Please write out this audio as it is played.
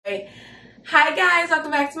Hi guys,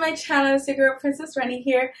 welcome back to my channel. It's your girl PrincessReni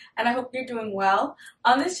here, and I hope you're doing well.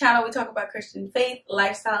 On this channel we talk about Christian faith,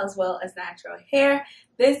 lifestyle, as well as natural hair.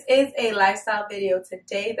 This is a lifestyle video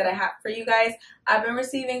today that I have for you guys. I've been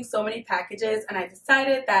receiving so many packages and I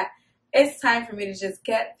decided that it's time for me to just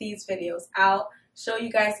get these videos out, show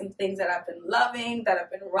you guys some things that I've been loving, that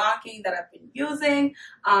I've been rocking, that I've been using,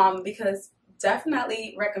 because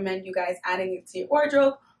definitely recommend you guys adding it to your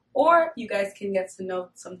wardrobe, or you guys can get to know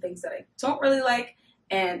some things that I don't really like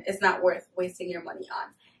and it's not worth wasting your money on.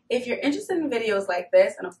 If you're interested in videos like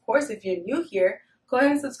this, and of course if you're new here, go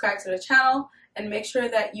ahead and subscribe to the channel and make sure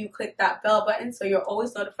that you click that bell button so you're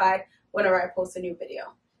always notified whenever I post a new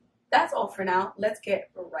video. That's all for now. Let's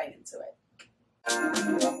get right into it.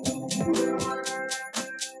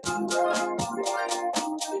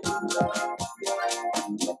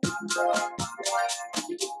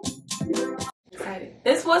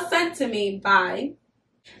 This was sent to me by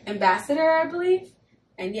Ambassador, I believe.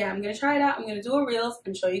 And yeah, I'm going to try it out. I'm going to do a Reels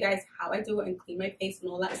and show you guys how I do it and clean my face and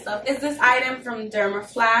all that stuff. Is this item from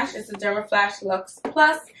DERMAFlash. It's a DERMAFlash Luxe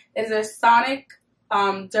Plus. It is a Sonic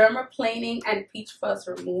Dermaplaning and Peach Fuzz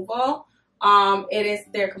Removal. It is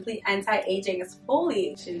their complete anti-aging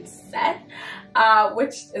exfoliation set,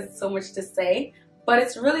 which is so much to say. But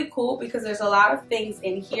it's really cool because there's a lot of things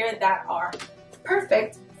in here that are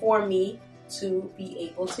perfect for me to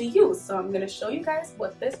be able to use. So I'm going to show you guys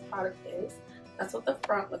what this product is. That's what the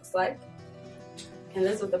front looks like. And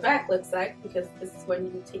this is what the back looks like, because this is when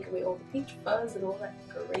you take away all the peach fuzz and all that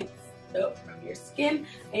great stuff from your skin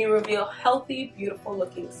and you reveal healthy, beautiful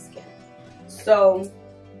looking skin. So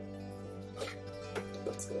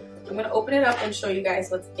I'm going to open it up and show you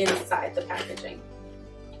guys what's inside the packaging.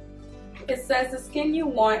 It says the skin you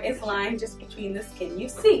want is lying just between the skin you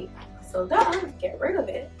see. So get rid of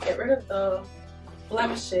it. Get rid of the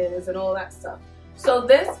blemishes and all that stuff. So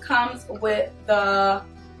this comes with the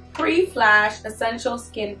Pre-Flash Essential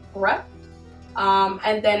Skin Prep.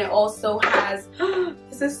 And then it also has,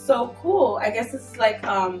 this is so cool. I guess this is like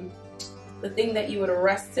the thing that you would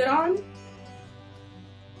rest it on.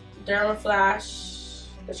 DERMAFlash,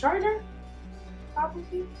 the charger,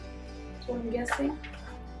 probably. That's what I'm guessing.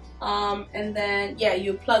 And then, yeah,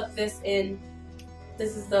 you plug this in.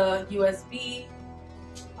 This is the USB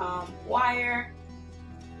wire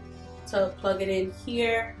to plug it in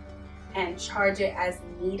here and charge it as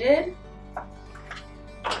needed.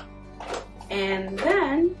 And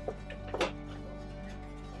then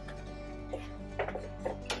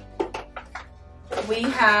we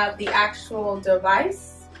have the actual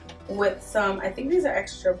device with some, I think these are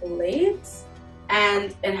extra blades,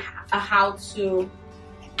 and a how-to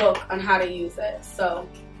book on how to use it. So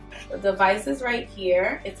the device is right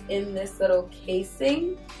here. It's in this little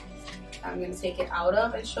casing. I'm going to take it out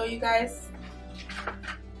of and show you guys.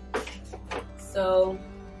 So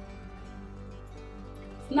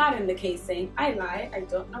it's not in the casing. I lied. I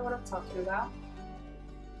don't know what I'm talking about.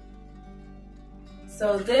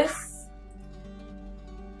 So this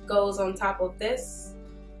goes on top of this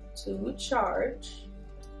to charge.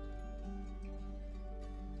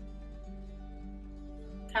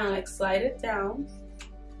 Kind of like slide it down.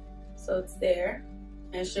 So it's there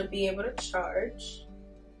and it should be able to charge.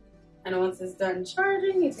 And once it's done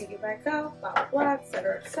charging, you take it back out, blah, blah, blah,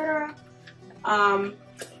 etc., etc.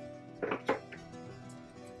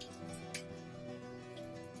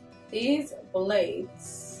 These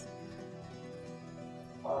blades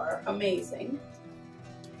are amazing.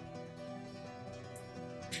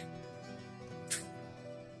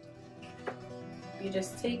 You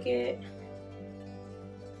just take it,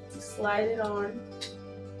 slide it on.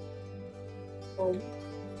 Boom.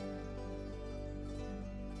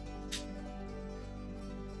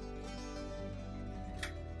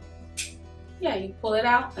 Yeah, you pull it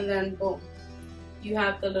out and then boom. You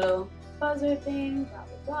have the little buzzer thing, blah,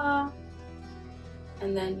 blah, blah.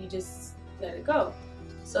 And then you just let it go.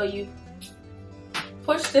 So you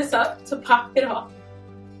push this up to pop it off.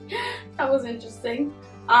 That was interesting.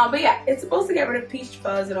 But yeah, it's supposed to get rid of peach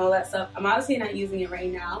fuzz and all that stuff. I'm obviously not using it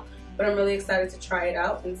right now, but I'm really excited to try it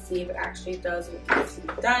out and see if it actually does what needs to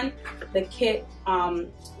be done. The kit,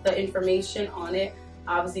 the information on it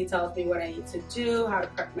obviously tells me what I need to do, how to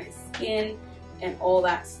prep my skin, and all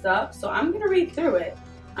that stuff. So I'm going to read through it.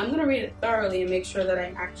 I'm going to read it thoroughly and make sure that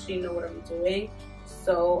I actually know what I'm doing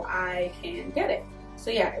so I can get it. So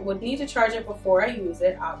yeah, I would need to charge it before I use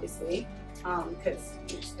it, obviously, because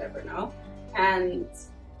you just never know. And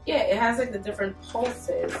yeah, it has like the different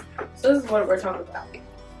pulses. So this is what we're talking about.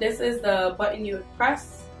 This is the button you would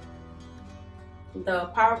press. The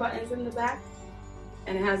power button's in the back,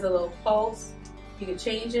 and it has a little pulse. You can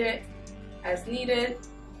change it as needed.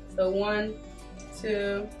 So 1,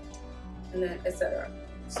 2, and then etc.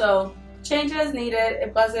 So change it as needed.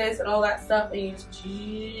 It buzzes and all that stuff, and you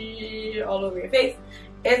just all over your face.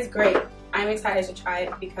 It's great. I'm excited to try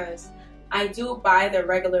it because I do buy the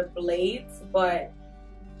regular blades, but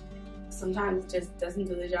sometimes it just doesn't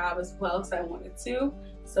do the job as well as I wanted to.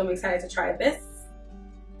 So I'm excited to try this.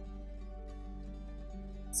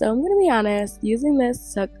 So I'm gonna be honest, using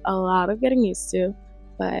this took a lot of getting used to,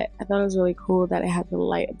 but I thought it was really cool that it had the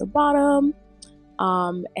light at the bottom.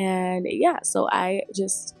 And yeah, so I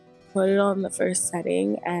just put it on the first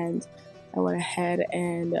setting and I went ahead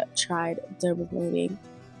and tried dermaplaning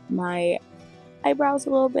my eyebrows a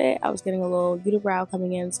little bit. I was getting a little unibrow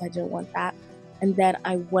coming in, so I didn't want that. And then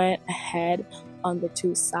I went ahead on the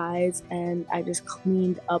 2 sides and I just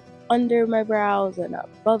cleaned up under my brows and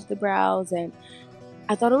above the brows, and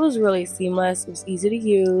I thought it was really seamless. It was easy to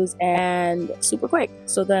use and super quick.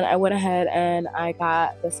 So then I went ahead and I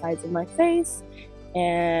got the sides of my face,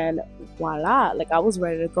 and voila, like I was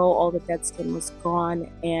ready to go. All the dead skin was gone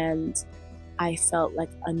and I felt like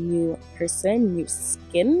a new person, new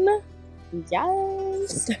skin.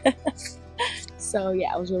 Yes. So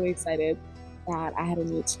yeah, I was really excited that I had a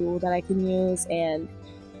new tool that I can use, and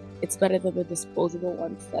it's better than the disposable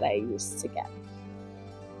ones that I used to get.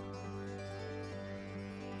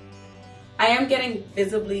 I am getting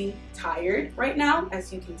visibly tired right now,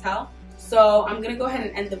 as you can tell. So I'm gonna go ahead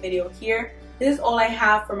and end the video here. This is all I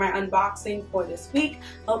have for my unboxing for this week.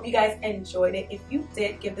 I hope you guys enjoyed it. If you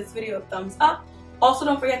did, give this video a thumbs up. Also,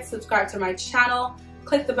 don't forget to subscribe to my channel.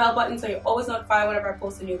 Click the bell button so you're always notified whenever I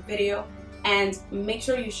post a new video. And make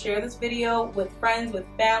sure you share this video with friends, with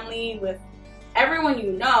family, with everyone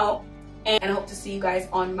you know. And I hope to see you guys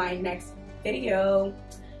on my next video.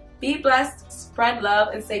 Be blessed, spread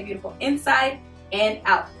love, and stay beautiful inside and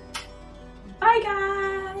out. Bye,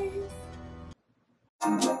 guys.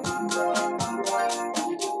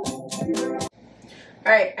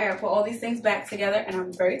 Alright, I gotta put all these things back together, and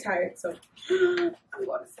I'm very tired, so I'm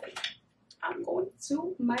going to sleep. I'm going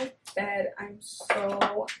to my bed. I'm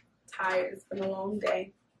so tired. It's been a long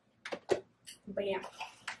day. But yeah,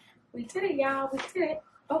 we did it, y'all. We did it.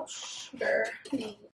 Oh, sugar.